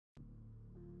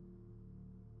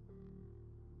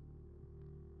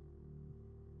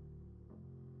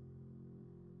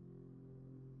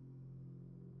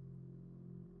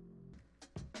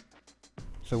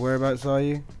So whereabouts are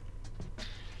you?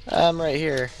 Right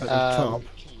here. At the top.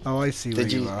 Oh, I see where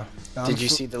you are. Did you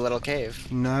see the little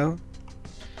cave? No.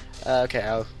 Okay,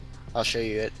 I'll show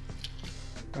you it.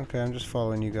 Okay, I'm just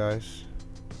following you guys.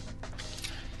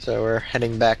 So we're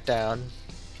heading back down.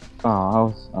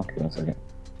 Oh, okay, 1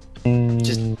 second.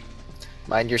 Just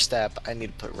mind your step. I need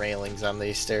to put railings on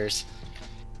these stairs.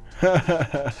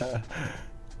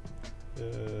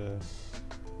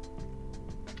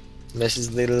 This is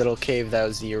the little cave that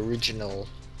was the original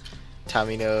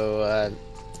Phant0m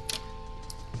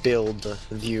build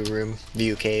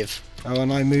view cave. Oh,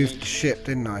 and I moved ship,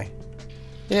 didn't I?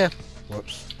 Yeah.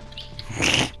 Whoops.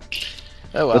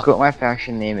 Oh well. Look what my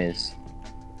faction name is.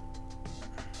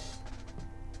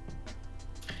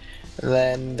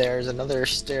 Then there's another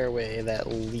stairway that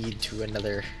will lead to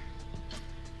another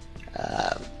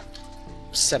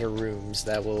set of rooms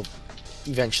that will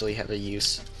eventually have a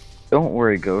use. Don't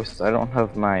worry, Ghost. I don't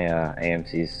have my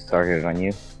AMCs targeted on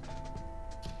you.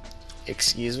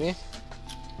 Excuse me?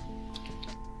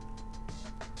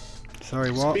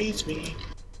 Sorry, what? Speeds me.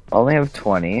 I only have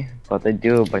 20, but they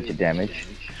do a bunch of damage.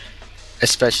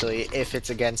 Especially if it's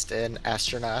against an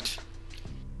astronaut.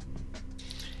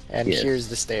 And Yes. here's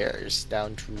the stairs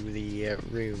down to the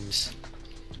rooms.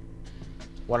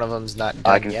 One of them's not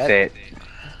I done can yet, fit.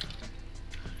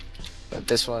 but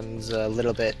this one's a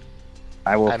little bit.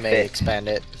 I will I may fit. expand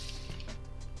it.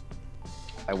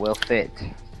 I will fit.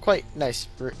 Quite nice.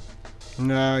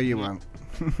 No, you won't.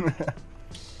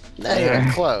 Not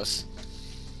even close.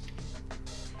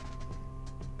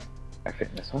 I fit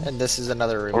in this one. And this is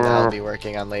another room that I'll be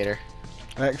working on later.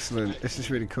 Excellent. This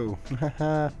is really cool.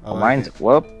 I Oh, like mine's it.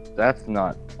 whoop. That's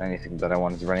not anything that I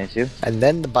wanted to run into. And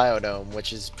then the biodome,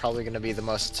 which is probably going to be the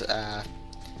most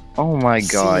Oh my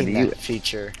god, seen you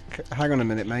feature. Hang on a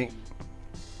minute, mate.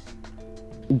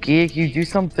 geek, you do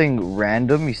something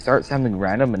random, you start something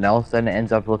random, and all of a sudden it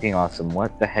ends up looking awesome.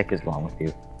 What the heck is wrong with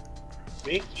you?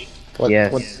 Me?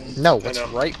 Yes. What's know.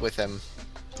 right with him?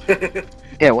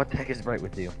 Yeah, what the heck is right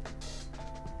with you?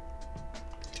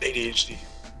 ADHD.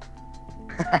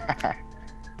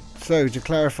 So, to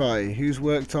clarify, who's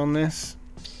worked on this?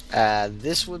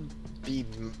 This would be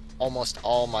almost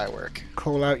all my work.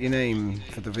 Call out your name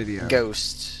for the video.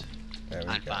 Ghost There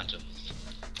we And go. Phant0m.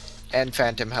 and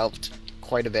Phant0m helped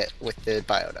quite a bit with the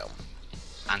biodome.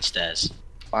 And stairs.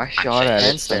 I shot at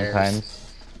And it stairs.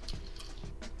 sometimes.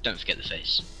 Don't forget the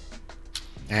face.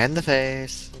 And the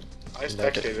face. I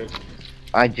spectated.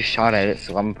 I just shot at it,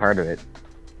 so I'm part of it.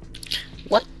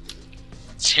 What?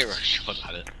 0 shot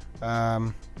at it.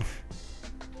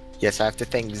 Yes, I have to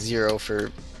thank Zero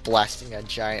for blasting a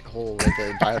giant hole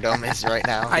where the biodome is right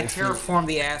now. I terraformed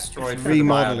the asteroid for the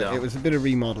Remodel it. biodome. It was a bit of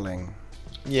remodeling.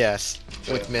 Yes,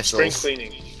 with Spring missiles.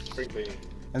 cleaning. Spring cleaning.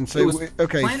 And It so, was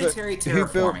okay, planetary who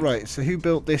built terraforming. right? So who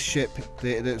built this ship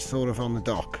that's sort of on the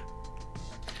dock?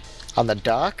 On the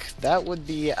dock, that would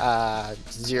be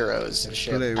Zero's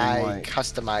ship. Blue and I white.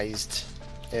 customized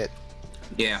it.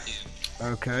 Yeah.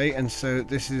 Okay, and so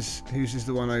this is whose is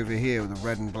the one over here with the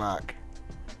red and black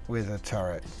with a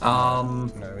turret? No,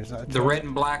 is that a The turret? red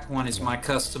and black one is my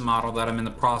custom model that I'm in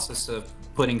the process of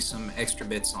putting some extra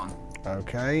bits on.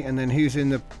 Okay, and then who's in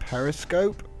the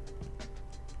periscope?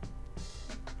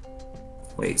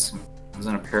 Wait, was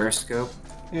that a periscope?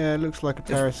 Yeah, it looks like a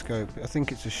periscope. I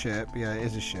think it's a ship. Yeah, it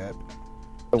is a ship.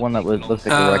 The one that looks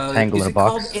like a rectangle is in a it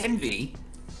box. called Envy?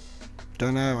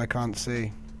 Don't know, I can't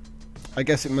see. I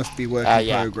guess it must be work in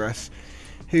yeah. progress.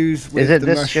 Who's with Is it the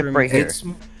this ship mushroom? right here? It's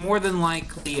more than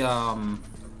likely,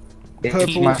 It's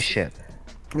purple- my ship.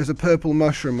 There's a purple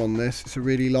mushroom on this. It's a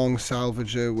really long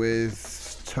salvager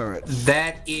with turrets.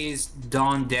 that is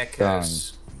Don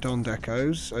Deco's. Don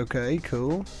Decos. Okay,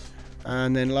 cool.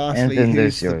 And then lastly, then who's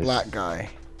there's the yours. black guy?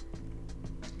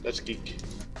 That's geek.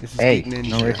 This is Hey, Geek Ninja.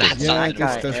 no, it's not yeah,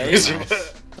 that this guy, does eh? look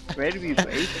nice. Where do we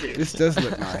base This does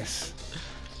look nice.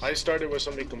 I started with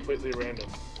something completely random,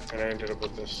 and I ended up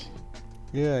with this.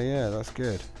 Yeah, that's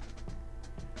good.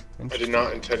 I did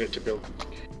not intend it to build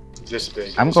this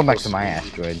big. I'm It was going back to supposed my be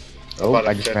asteroid. Oh, about a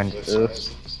I just fifth ran. this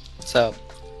size. So,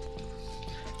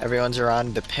 everyone's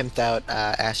around the pimped out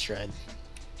Asteroid.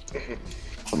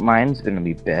 Mine's gonna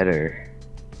be better.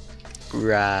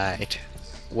 Right.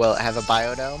 Will it have a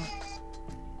biodome?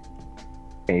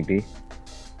 Maybe.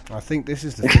 I think this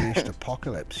is the finished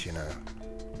apocalypse, you know.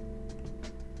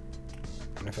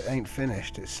 And if it ain't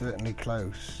finished, it's certainly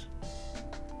close.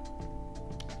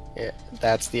 Yeah,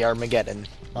 that's the Armageddon.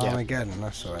 Yeah. Armageddon,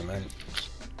 that's what I meant.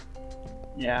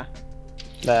 Yeah.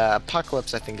 The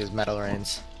apocalypse, I think, is Metal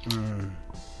Rains.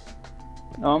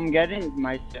 I'm getting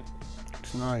my ship.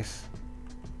 It's nice.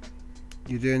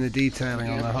 You're doing the detailing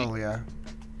on the hull, yeah?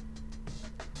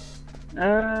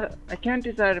 I can't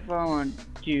decide if I want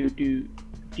to do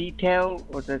detail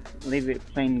or just leave it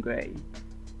plain gray.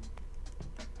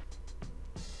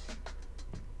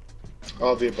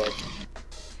 All the above.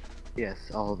 Yes,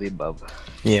 all of the above.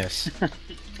 Yes.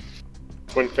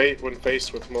 When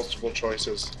faced with multiple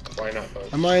choices, why not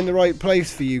both? Am I in the right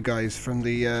place for you guys from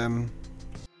the